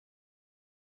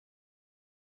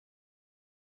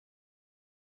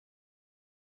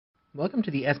Welcome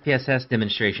to the SPSS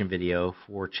demonstration video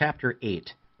for Chapter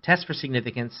 8, Tests for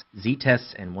Significance,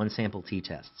 Z-Tests, and One-Sample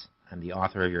T-Tests. I'm the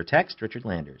author of your text, Richard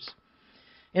Landers.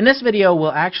 In this video,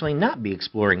 we'll actually not be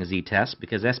exploring Z-tests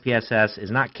because SPSS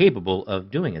is not capable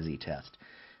of doing a Z-test,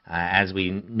 as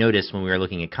we noticed when we were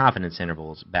looking at confidence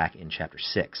intervals back in Chapter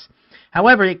 6.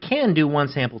 However, it can do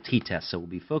one-sample t-tests, so we'll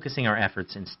be focusing our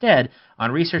efforts instead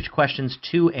on research questions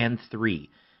 2 and 3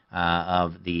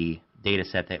 of the data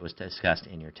set that was discussed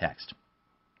in your text.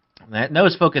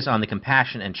 Those focus on the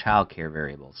compassion and child care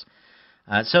variables.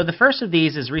 So the first of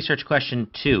these is research question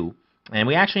 2, and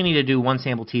we actually need to do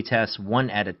one-sample t-tests one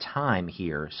at a time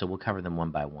here, so we'll cover them one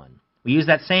by one. We use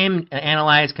that same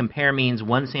analyze, compare means,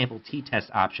 one-sample t-test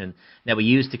option that we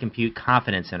used to compute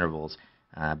confidence intervals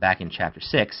back in Chapter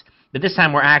 6, but this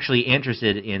time we're actually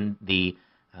interested in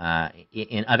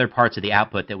in other parts of the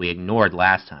output that we ignored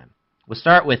last time. We'll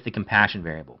start with the compassion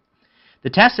variable. The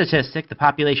test statistic, the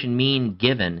population mean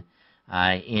given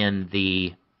in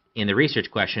the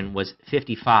research question, was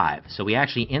 55. So we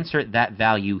actually insert that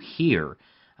value here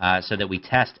so that we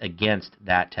test against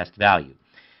that test value.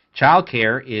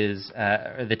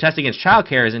 The test against child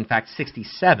care is in fact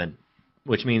 67,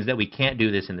 which means that we can't do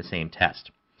this in the same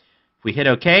test. If we hit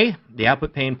OK, the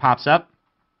output pane pops up,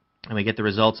 and we get the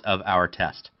results of our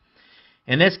test.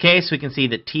 In this case, we can see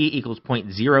that t equals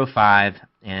 0.05,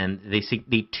 and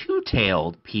the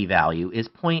two-tailed p-value is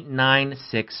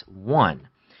 0.961.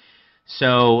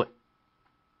 So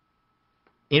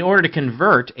in order to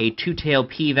convert a two-tailed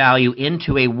p-value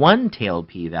into a one-tailed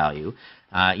p-value,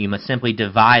 you must simply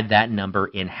divide that number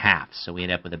in half. So we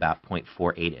end up with about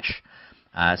 0.48-ish.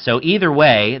 So either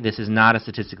way, this is not a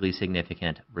statistically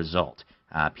significant result.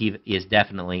 P is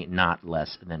definitely not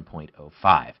less than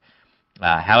 0.05.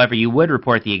 However, you would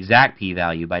report the exact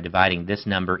p-value by dividing this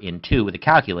number in 2 with a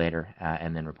calculator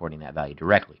and then reporting that value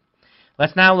directly.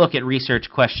 Let's now look at research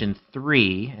question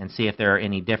 3 and see if there are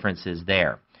any differences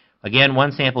there. Again,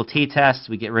 one-sample t-test,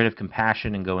 we get rid of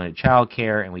compassion and go into child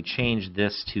care, and we change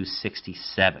this to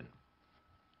 67.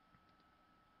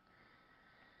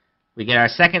 We get our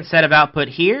second set of output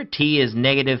here. T is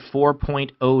negative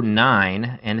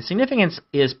 4.09, and the significance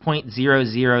is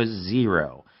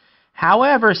 0.000.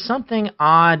 However, something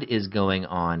odd is going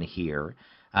on here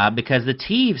because the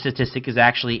t statistic is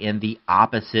actually in the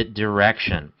opposite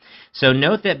direction. So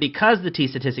note that because the t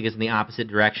statistic is in the opposite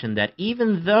direction, that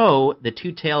even though the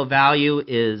two-tail value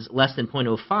is less than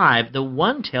 0.05, the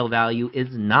one-tail value is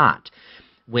not.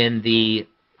 When the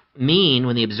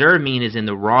observed mean is in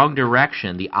the wrong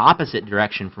direction, the opposite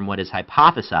direction from what is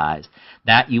hypothesized,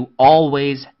 that you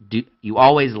always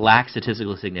lack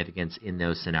statistical significance in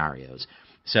those scenarios.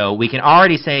 So we can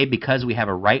already say, because we have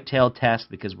a right-tailed test,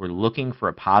 because we're looking for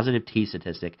a positive t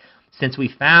statistic, since we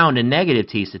found a negative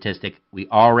t statistic, we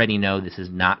already know this is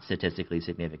not statistically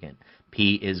significant.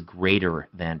 P is greater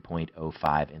than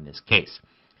 0.05 in this case.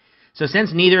 So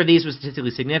since neither of these was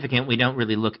statistically significant, we don't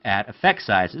really look at effect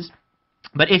sizes.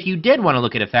 But if you did want to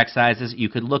look at effect sizes, you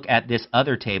could look at this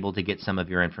other table to get some of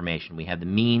your information. We have the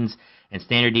means and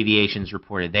standard deviations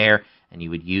reported there, and you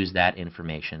would use that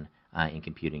information in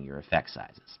computing your effect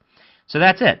sizes. So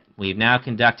that's it. We've now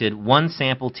conducted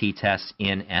one-sample t-test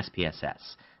in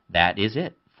SPSS. That is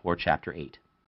it for Chapter 8.